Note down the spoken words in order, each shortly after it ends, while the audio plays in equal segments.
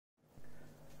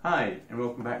Hi and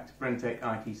welcome back to BrenTeck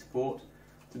IT Support.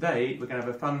 Today we're going to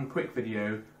have a fun quick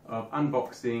video of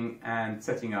unboxing and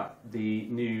setting up the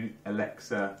new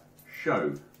Alexa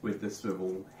Show with the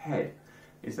swivel head.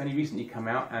 It's only recently come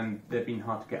out and they've been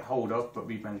hard to get hold of, but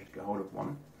we've managed to get hold of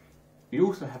one. We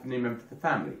also have a new member of the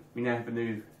family. We now have a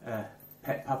new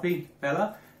pet puppy,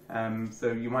 Bella,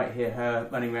 so you might hear her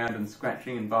running around and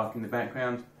scratching and barking in the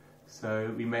background,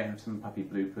 so we may have some puppy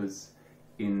bloopers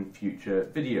in future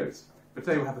videos. But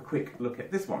today we'll have a quick look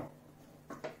at this one.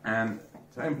 And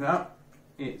to open it up,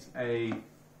 it's a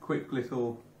quick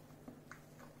little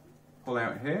pull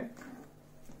out here.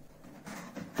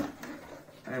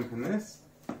 Open this.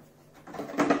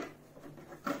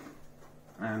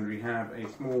 And we have a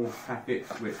small packet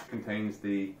which contains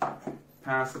the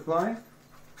power supply.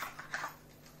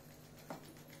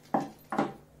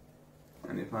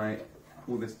 And if I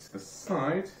pull this to the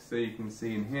side so you can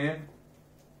see in here,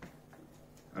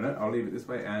 I'll leave it this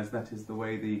way as that is the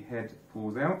way the head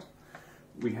falls out.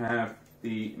 We have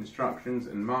the instructions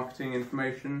and marketing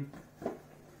information,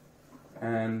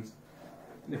 and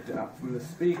lift it up from the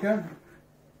speaker.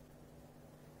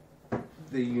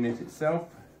 The unit itself,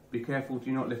 be careful,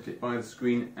 do not lift it by the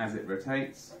screen as it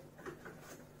rotates.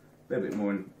 A little bit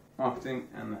more in marketing,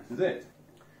 and that is it.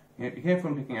 Yeah, be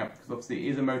careful when picking up because obviously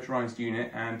it is a motorised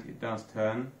unit and it does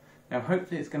turn. Now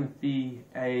hopefully it's going to be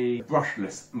a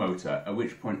brushless motor, at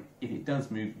which point if it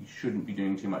does move you shouldn't be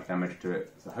doing too much damage to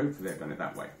it, so hopefully they've done it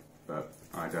that way, but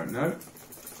I don't know.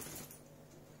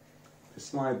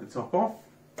 Just slide the top off,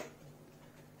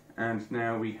 and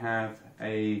now we have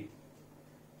a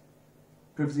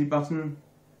privacy button,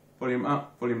 volume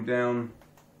up, volume down,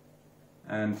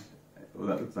 and well,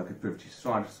 that looks like a privacy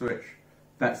slider switch.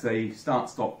 That's a start,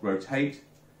 stop, rotate.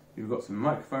 You've got some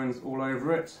microphones all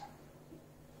over it.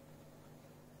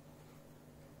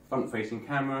 Front-facing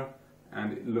camera,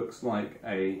 and it looks like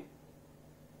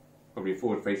probably a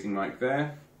forward-facing mic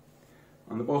there.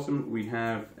 On the bottom we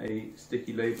have a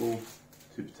sticky label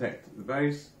to protect the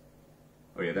base.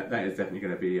 Oh yeah, that is definitely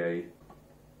going to be a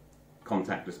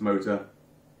contactless motor,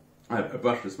 a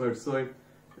brushless motor, sorry.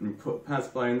 And we put power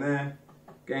supply in there.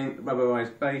 Again,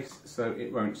 rubberized base so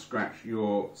it won't scratch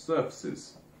your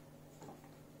surfaces.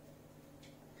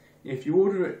 If you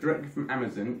order it directly from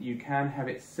Amazon, you can have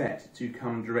it set to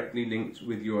come directly linked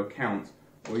with your account,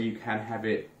 or you can have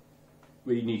it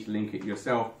where you need to link it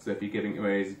yourself, so if you're giving it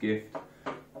away as a gift,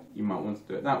 you might want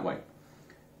to do it that way.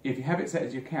 If you have it set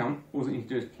as your account, all you need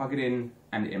to do is plug it in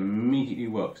and it immediately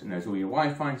works. It knows all your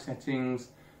Wi-Fi settings,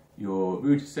 your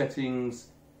router settings,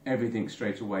 everything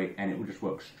straight away, and it will just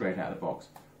work straight out of the box.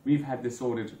 We've had this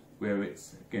ordered where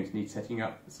it's going to need setting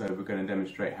up, so we're going to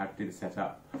demonstrate how to do the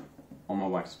setup on my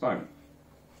wife's phone.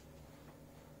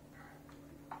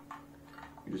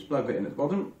 You just plug it in at the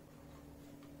bottom,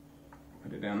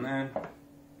 put it down there,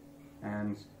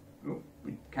 and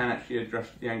we can actually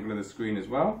adjust the angle of the screen as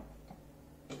well,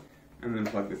 and then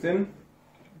plug this in.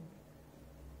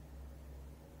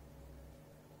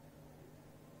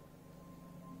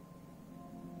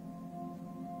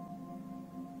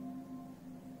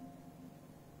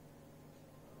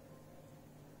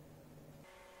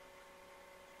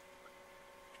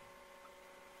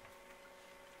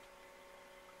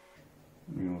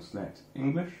 We will select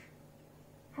English.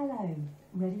 Hello,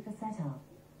 ready for setup.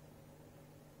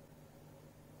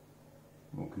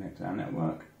 We'll connect to our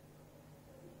network.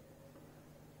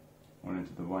 We'll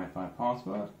enter the Wi-Fi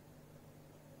password.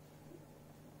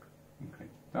 And click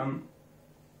Done.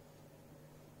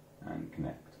 And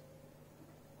connect.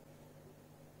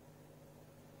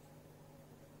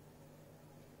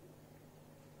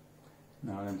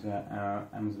 Now I'll enter our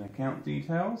Amazon account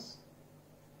details.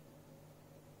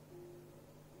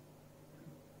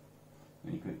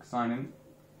 Then you click Sign In.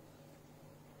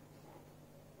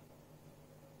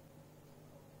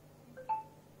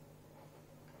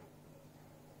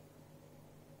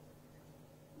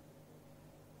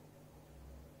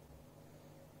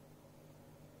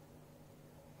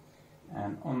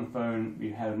 And on the phone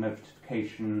we have a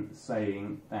notification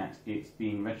saying that it's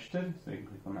been registered, so you can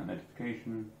click on that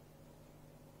notification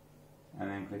and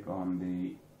then click on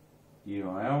the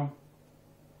URL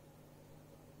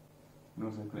and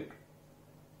also click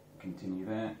Continue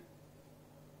there,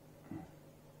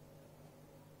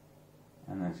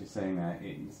 and that's just saying that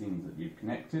it seems that you've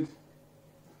connected.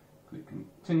 Click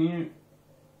Continue,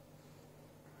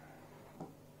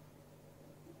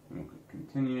 and we'll click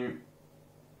Continue.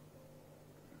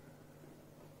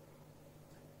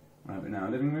 Right, we're now in our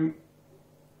living room.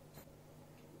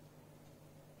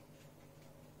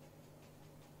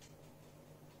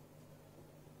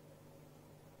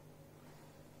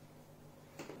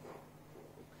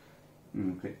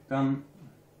 and click done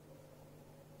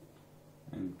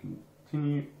and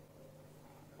continue.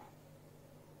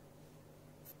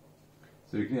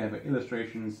 So we can have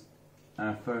illustrations,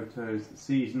 photos,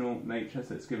 seasonal, nature,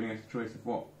 so it's giving us a choice of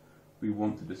what we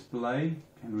want to display.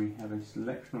 Can we have a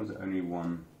selection, or is it only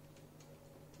one?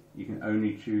 You can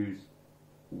only choose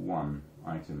one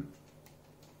item.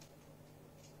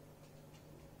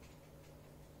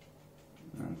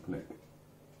 And click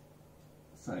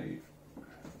save.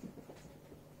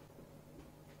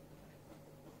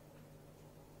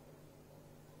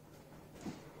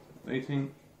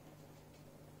 Waiting.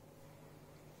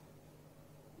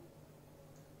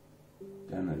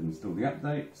 Download and install the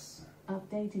updates.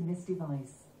 Updating this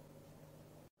device.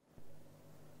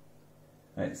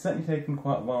 It's certainly taken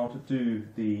quite a while to do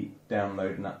the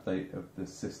download and update of the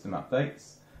system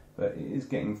updates, but it is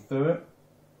getting through it.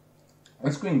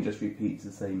 The screen just repeats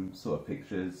the same sort of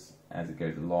pictures as it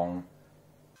goes along.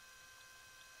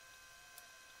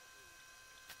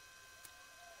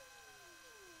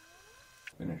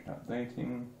 Finished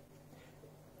updating.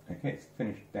 Okay, it's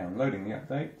finished downloading the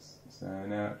updates, so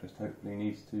now it just hopefully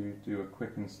needs to do a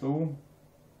quick install.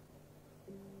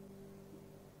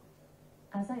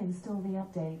 As I install the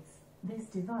updates, this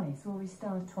device will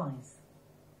restart twice.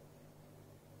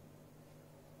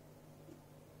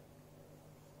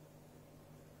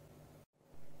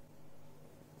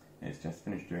 It's just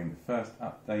finished doing the first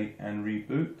update and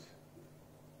reboot.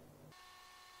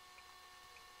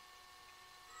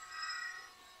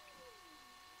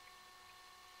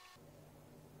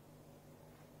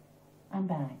 I'm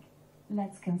back.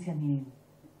 Let's continue.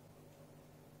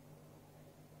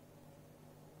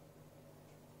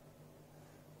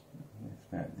 It's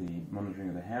about the monitoring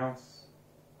of the house.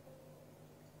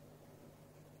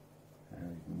 We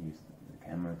can use the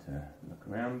camera to look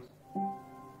around.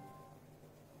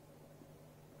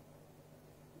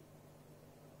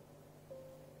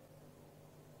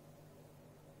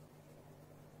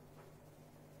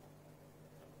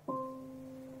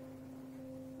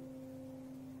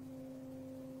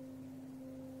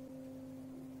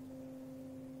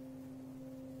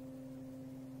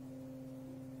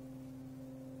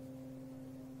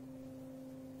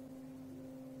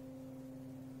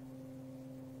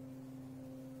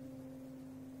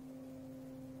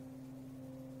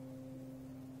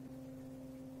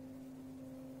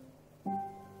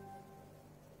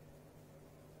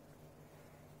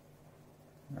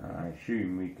 I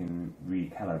assume we can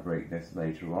recalibrate this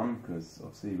later on, because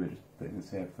obviously we're just putting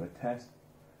this here for a test.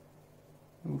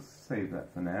 We'll save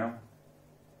that for now.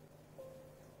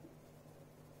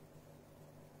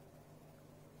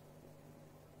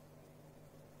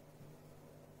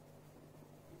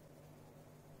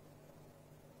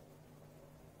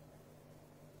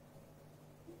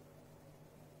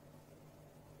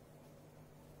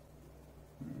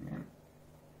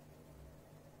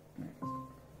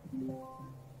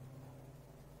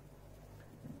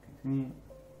 Continue.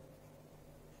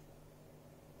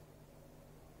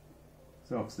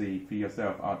 So obviously for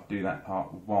yourself, I'll do that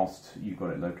part whilst you've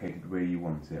got it located where you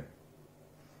want it.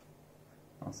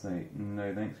 I'll say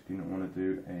no thanks, do not want to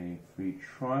do a free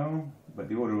trial, but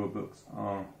the audio books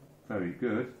are very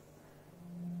good.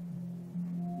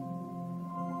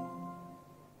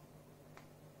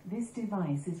 This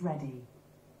device is ready.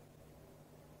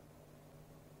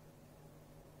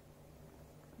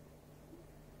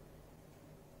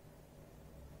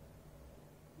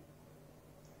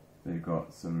 So you've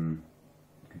got some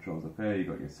controls up here, you've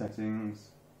got your settings.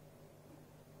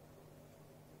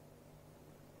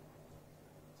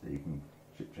 So you can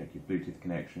check your Bluetooth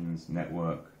connections,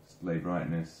 network, display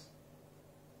brightness.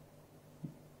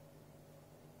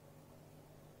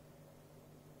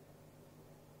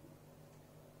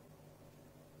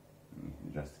 You can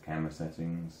adjust the camera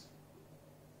settings.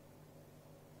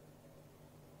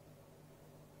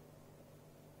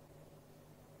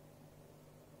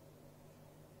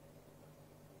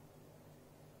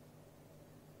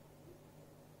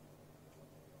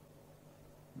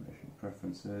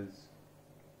 Preferences.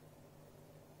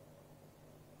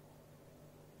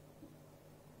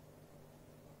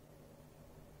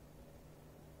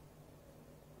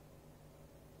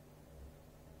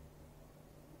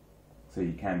 So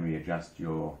you can readjust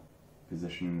your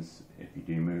positions if you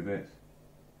do move it.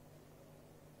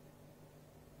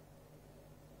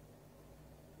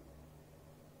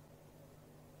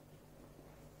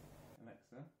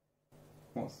 Alexa,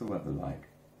 what's the weather like?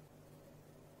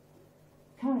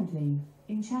 Currently,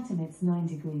 in Chatham it's 9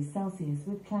 degrees Celsius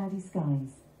with cloudy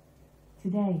skies.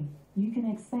 Today, you can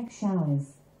expect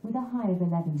showers, with a high of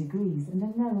 11 degrees and a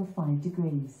low of 5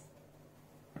 degrees.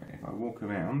 Right, if I walk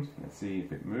around, let's see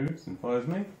if it moves and follows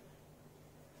me.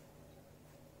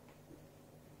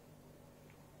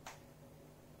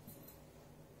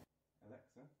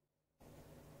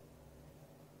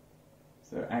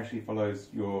 So it actually follows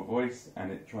your voice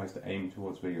and it tries to aim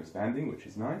towards where you're standing, which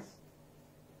is nice.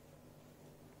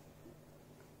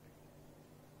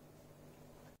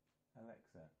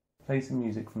 Alexa, play some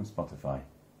music from Spotify.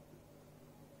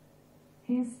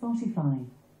 Here's Spotify.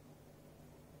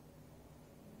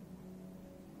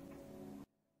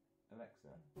 Alexa,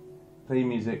 play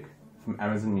music from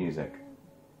Amazon Music.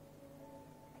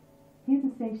 Here's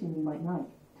a station you might like.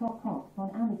 Top Hot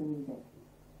on Amazon Music.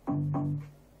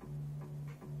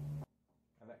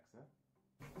 Alexa,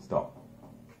 stop.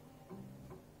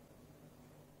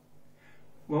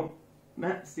 Well,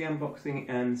 that's the unboxing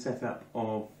and setup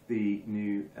of the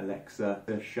new Alexa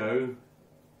Show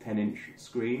 10-inch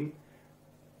screen.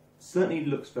 Certainly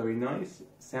looks very nice,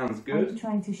 sounds Are you good.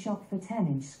 trying to shop for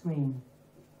 10-inch screen?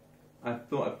 I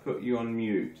thought I'd put you on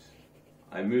mute.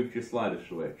 I moved your slider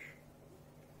switch.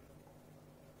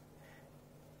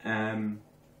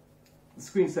 The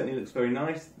screen certainly looks very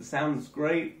nice, the sound's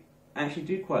great. I actually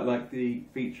do quite like the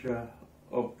feature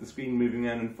of the screen moving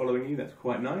around and following you, that's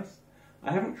quite nice.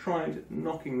 I haven't tried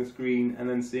knocking the screen and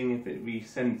then seeing if it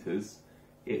recenters.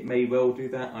 It may well do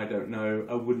that, I don't know.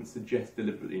 I wouldn't suggest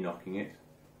deliberately knocking it.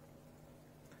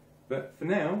 But for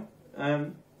now,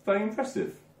 very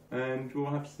impressive. And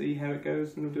we'll have to see how it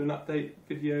goes and we'll do an update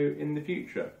video in the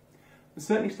future. I'm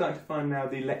certainly starting to find now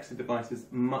the Alexa devices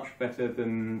much better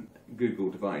than Google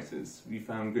devices. We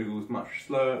found Google's much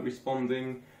slower at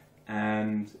responding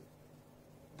and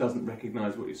doesn't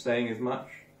recognise what you're saying as much.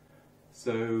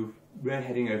 So we're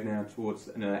heading over now towards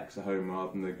an Alexa Home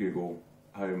rather than the Google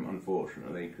Home,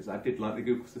 unfortunately, because I did like the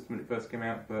Google system when it first came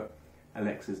out, but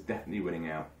Alexa's definitely winning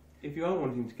out. If you are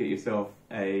wanting to get yourself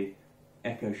a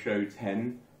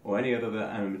EchoShow10 or any other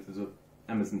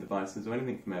Amazon devices or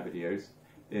anything from our videos,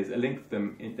 there's a link for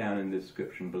them down in the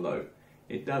description below.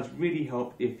 It does really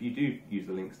help if you do use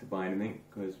the links to buy anything,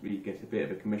 because we get a bit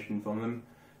of a commission from them.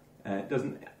 It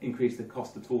doesn't increase the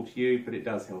cost at all to you, but it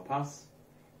does help us.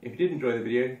 If you did enjoy the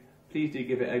video, please do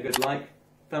give it a good like,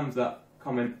 thumbs up,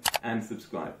 comment and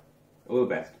subscribe. All the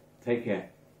best. Take care.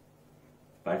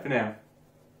 Bye for now.